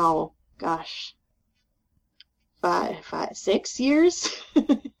is now, gosh, 6 years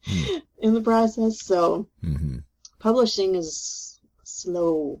in the process. So publishing is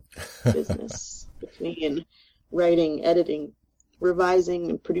slow business between writing, editing,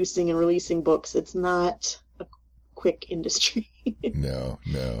 revising, and producing and releasing books. It's not a quick industry. No.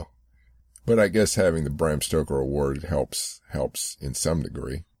 But I guess having the Bram Stoker Award helps in some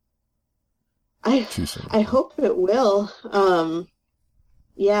degree. I hope it will.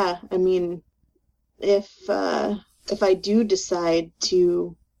 Yeah, I mean, if I do decide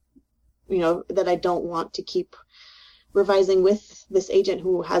to, that I don't want to keep revising with this agent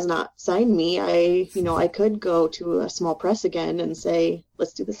who has not signed me, I could go to a small press again and say,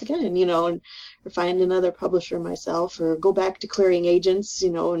 let's do this again, or find another publisher myself, or go back to clearing agents,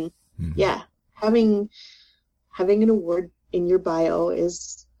 and yeah, having an award in your bio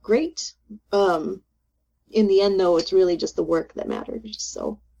is great. In the end, though, it's really just the work that matters.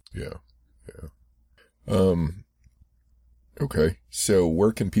 So yeah. Okay, so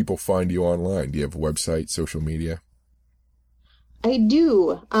where can people find you online? Do you have a website, social media? I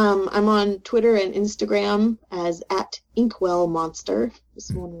do. I'm on Twitter and Instagram as @InkwellMonster. This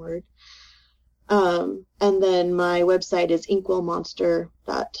is one word. And then my website is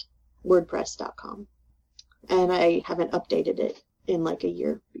inkwellmonster.wordpress.com. And I haven't updated it in like a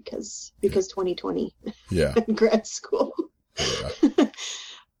year because 2020. Yeah. in grad school. Yeah.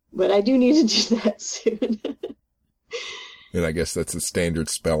 But I do need to do that soon. And I guess that's the standard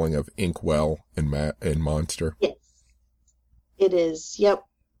spelling of Inkwell and Monster. Yes. It is. Yep.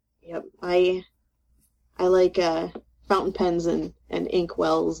 I like fountain pens and ink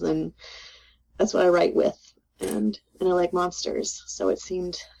wells, and that's what I write with. And I like monsters, so it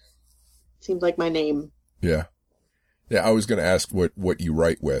seemed like my name. Yeah. Yeah, I was going to ask what you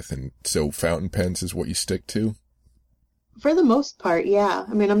write with, and so fountain pens is what you stick to? For the most part, yeah.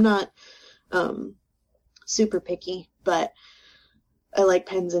 I mean, I'm not super picky, but I like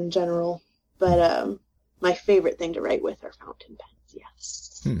pens in general. But my favorite thing to write with are fountain pens,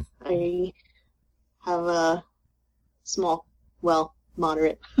 yes. I have a small,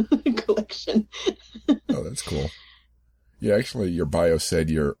 moderate collection. Oh, that's cool. Yeah, actually, your bio said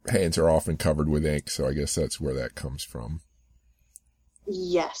your hands are often covered with ink, so I guess that's where that comes from.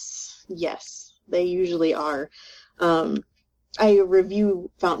 Yes, they usually are. I review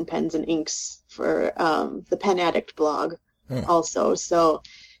fountain pens and inks for the Pen Addict blog also, so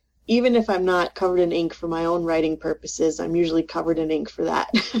even if I'm not covered in ink for my own writing purposes, I'm usually covered in ink for that.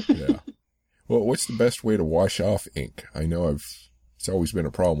 Yeah. Well, what's the best way to wash off ink? I know it's always been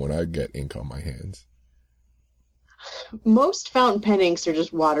a problem when I get ink on my hands. Most fountain pen inks are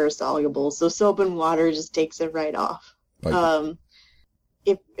just water soluble, so soap and water just takes it right off. Like,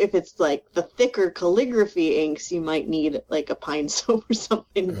 If it's like the thicker calligraphy inks, you might need like a pine soap or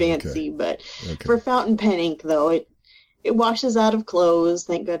something fancy. But for fountain pen ink, though, it washes out of clothes,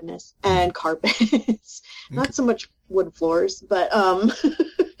 thank goodness, and carpets. Not so much wood floors, but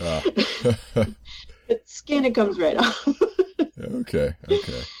skin, it comes right off. Okay.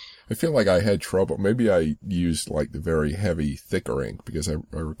 I feel like I had trouble. Maybe I used like the very heavy, thicker ink because I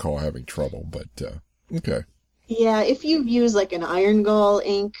recall having trouble, but okay. Yeah, if you use like an Iron Gall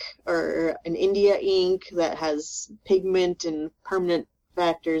ink or an India ink that has pigment and permanent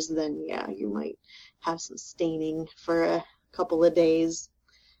factors, then yeah, you might have some staining for a couple of days.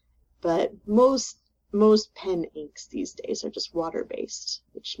 But most pen inks these days are just water-based,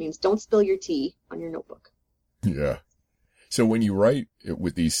 which means don't spill your tea on your notebook. Yeah. So when you write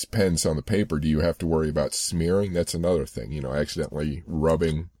with these pens on the paper, do you have to worry about smearing? That's another thing, accidentally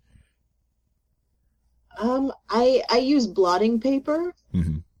rubbing. I use blotting paper.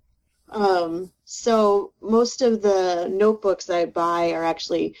 Mm-hmm. So most of the notebooks I buy are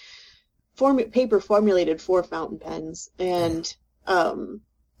actually paper formulated for fountain pens, and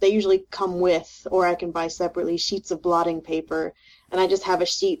they usually come with, or I can buy separately, sheets of blotting paper, and I just have a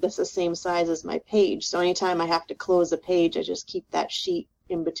sheet that's the same size as my page. So anytime I have to close a page, I just keep that sheet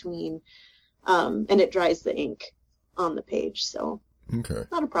in between, and it dries the ink on the page. So okay,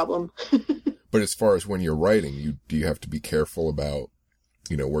 not a problem. But as far as when you're writing, do you have to be careful about,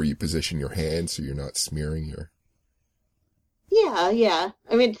 where you position your hand so you're not smearing your... Yeah.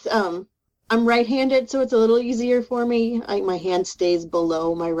 I mean, I'm right-handed, so it's a little easier for me. My hand stays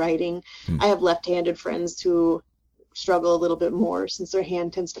below my writing. I have left-handed friends who struggle a little bit more since their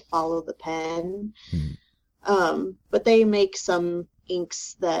hand tends to follow the pen. But they make some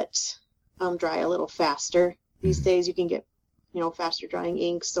inks that dry a little faster. These days you can get, faster drying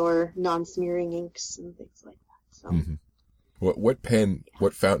inks or non-smearing inks and things like that. So, what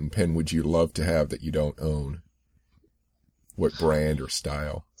fountain pen would you love to have that you don't own? What brand or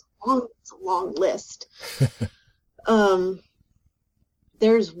style? It's a long list.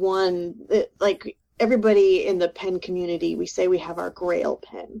 There's one that, like, everybody in the pen community, we say we have our Grail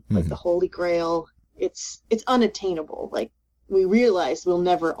pen, like the Holy Grail. It's unattainable. Like, we realize we'll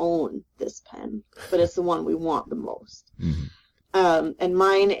never own this pen, but it's the one we want the most. And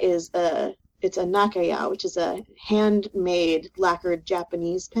mine is it's a Nakaya, which is a handmade lacquered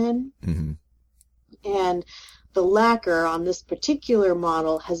Japanese pen. And the lacquer on this particular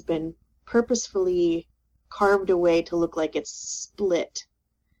model has been purposefully carved away to look like it's split.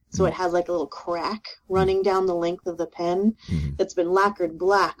 So it has like a little crack running down the length of the pen that's been lacquered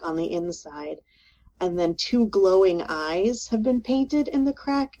black on the inside. And then 2 glowing eyes have been painted in the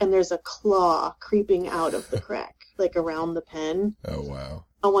crack, and there's a claw creeping out of the crack, like around the pen. Oh, wow.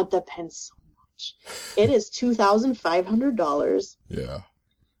 I want that pen so much. It is $2,500. Yeah.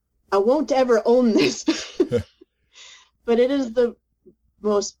 I won't ever own this. But it is the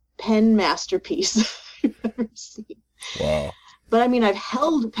most pen masterpiece I've ever seen. Wow. But I mean, I've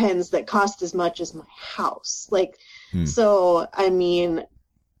held pens that cost as much as my house. Like, so, I mean,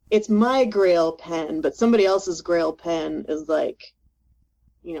 it's my Grail pen, but somebody else's Grail pen is like,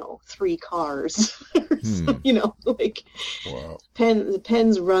 3 cars. Like, wow. The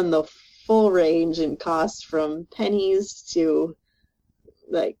pens run the full range and cost from pennies to,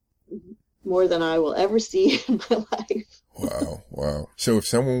 like, more than I will ever see in my life. Wow. So if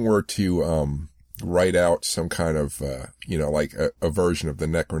someone were to write out some kind of, like a version of the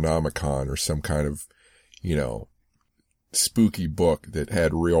Necronomicon or some kind of, spooky book that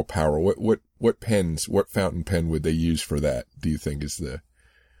had real power, what fountain pen would they use for that? Do you think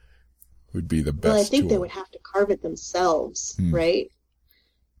would be the best? Well, I think tool? they would have to carve it themselves, right?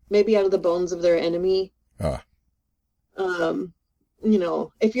 Maybe out of the bones of their enemy.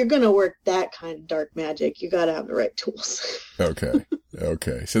 If you're going to work that kind of dark magic, you got to have the right tools. Okay.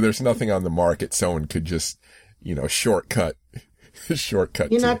 So there's nothing on the market someone could just, shortcut.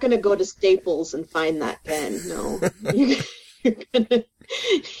 You're not going to go to Staples and find that pen. No, you're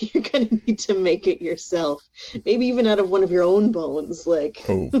gonna need to make it yourself. Maybe even out of one of your own bones. Like,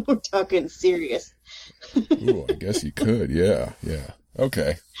 we're talking serious. Ooh, I guess you could. Yeah.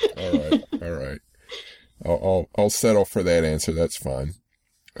 Okay. All right. I'll settle for that answer. That's fine.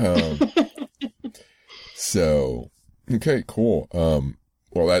 So, okay, cool.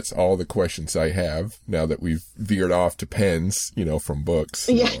 Well, that's all the questions I have now that we've veered off to pens, from books.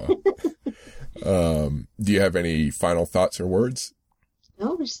 So, Yeah. Do you have any final thoughts or words?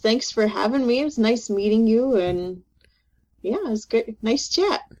 No, just thanks for having me. It was nice meeting you, and yeah, it was good. Nice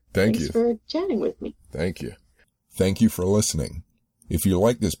chat. Thanks for chatting with me. Thank you. Thank you for listening. If you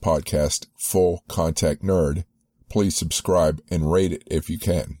like this podcast, Full Contact Nerd, please subscribe and rate it if you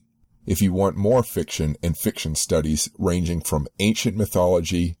can. If you want more fiction and fiction studies ranging from ancient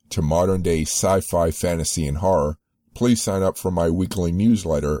mythology to modern day sci-fi, fantasy, and horror, please sign up for my weekly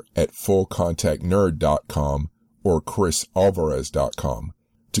newsletter at fullcontactnerd.com or chrisalvarez.com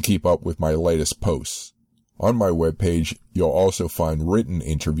to keep up with my latest posts. On my webpage, you'll also find written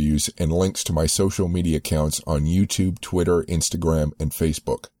interviews and links to my social media accounts on YouTube, Twitter, Instagram, and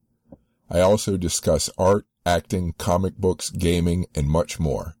Facebook. I also discuss art, acting, comic books, gaming, and much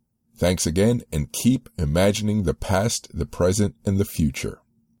more. Thanks again, and keep imagining the past, the present, and the future.